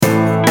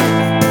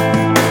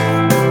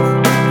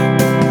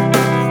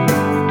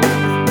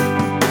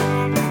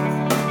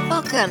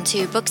Welcome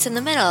to Books in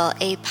the Middle,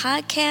 a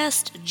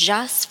podcast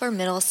just for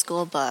middle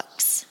school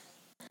books.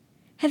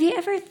 Have you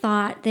ever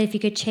thought that if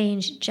you could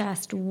change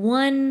just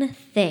one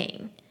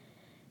thing,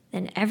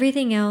 then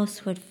everything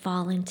else would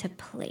fall into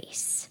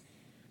place?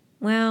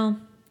 Well,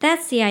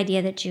 that's the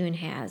idea that June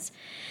has.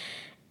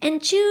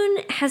 And June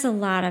has a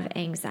lot of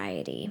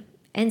anxiety.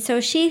 And so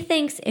she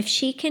thinks if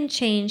she can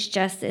change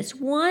just this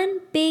one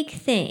big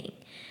thing,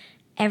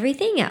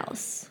 everything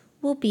else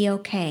will be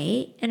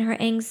okay and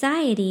her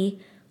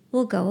anxiety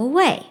will go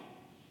away.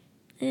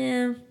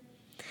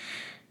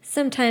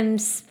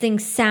 Sometimes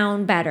things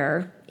sound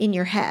better in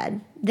your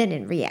head than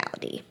in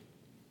reality.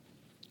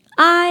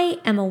 I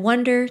am a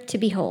wonder to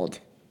behold.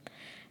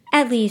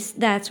 At least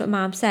that's what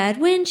Mom said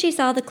when she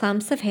saw the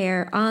clumps of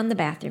hair on the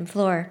bathroom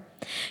floor.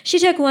 She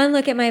took one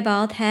look at my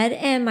bald head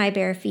and my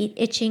bare feet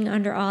itching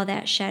under all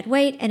that shed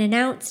weight and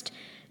announced,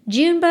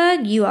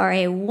 "Junebug, you are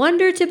a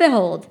wonder to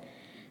behold."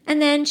 And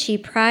then she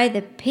pried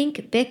the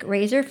pink Bic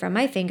razor from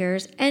my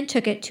fingers and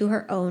took it to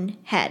her own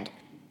head.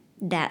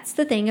 That's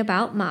the thing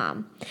about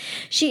Mom.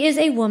 She is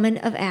a woman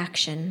of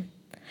action.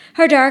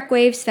 Her dark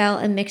waves fell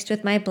and mixed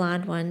with my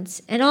blonde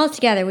ones, and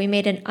altogether we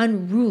made an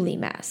unruly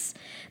mess.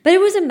 But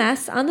it was a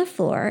mess on the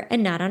floor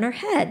and not on our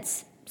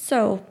heads,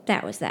 so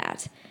that was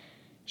that.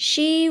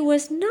 She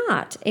was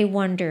not a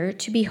wonder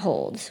to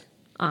behold,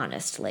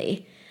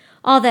 honestly.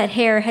 All that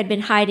hair had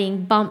been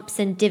hiding bumps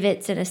and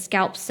divots and a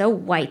scalp so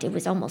white it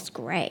was almost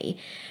gray.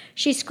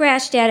 She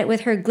scratched at it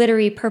with her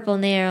glittery purple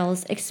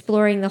nails,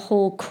 exploring the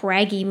whole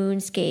craggy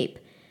moonscape.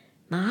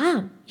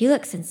 "Mom, you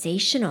look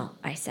sensational,"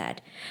 I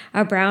said,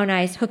 our brown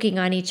eyes hooking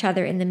on each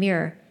other in the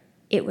mirror.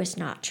 It was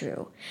not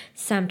true.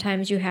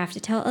 Sometimes you have to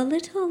tell a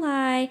little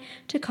lie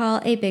to call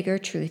a bigger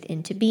truth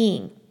into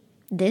being.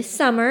 This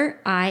summer,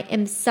 I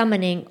am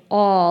summoning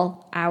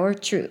all our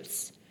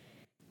truths.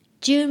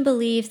 June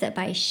believes that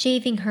by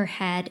shaving her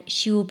head,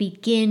 she will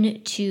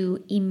begin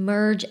to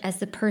emerge as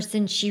the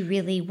person she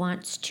really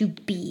wants to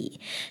be,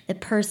 the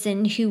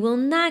person who will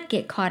not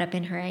get caught up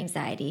in her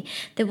anxiety,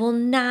 that will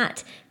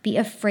not be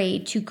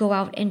afraid to go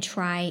out and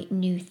try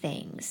new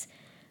things.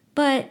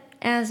 But,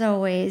 as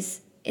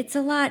always, it's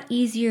a lot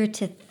easier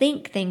to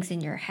think things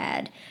in your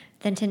head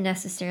than to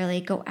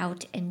necessarily go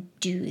out and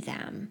do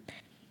them.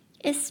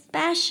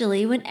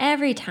 Especially when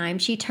every time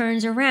she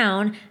turns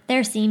around,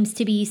 there seems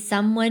to be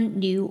someone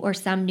new or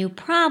some new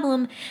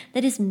problem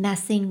that is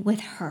messing with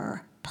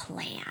her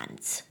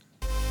plans.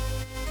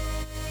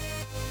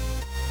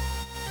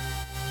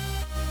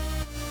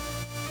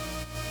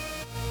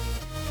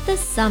 The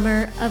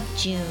Summer of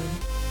June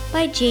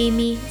by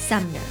Jamie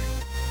Sumner.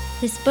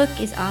 This book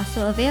is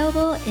also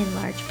available in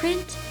large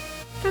print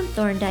from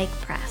Thorndike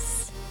Press.